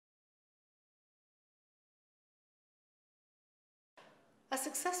A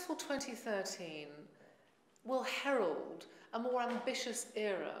successful 2013 will herald a more ambitious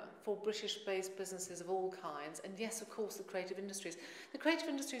era for British-based businesses of all kinds, and yes, of course, the creative industries. The creative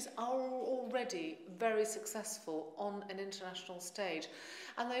industries are already very successful on an international stage,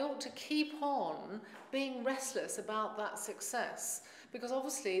 and they ought to keep on being restless about that success, because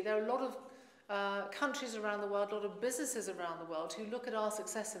obviously there are a lot of countries around the world, a lot of businesses around the world who look at our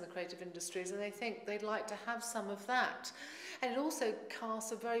success in the creative industries and they think they'd like to have some of that. And it also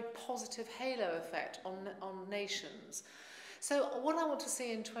casts a very positive halo effect on nations. So what I want to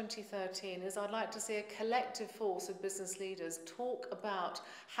see in 2013 is I'd like to see a collective force of business leaders talk about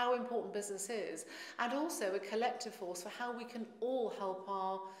how important business is, and also a collective force for how we can all help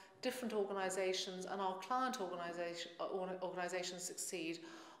our different organisations and our client organisations succeed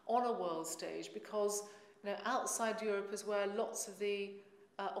on a world stage, because outside Europe is where lots of the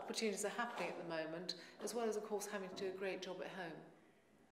opportunities are happening at the moment, as well as, of course, having to do a great job at home.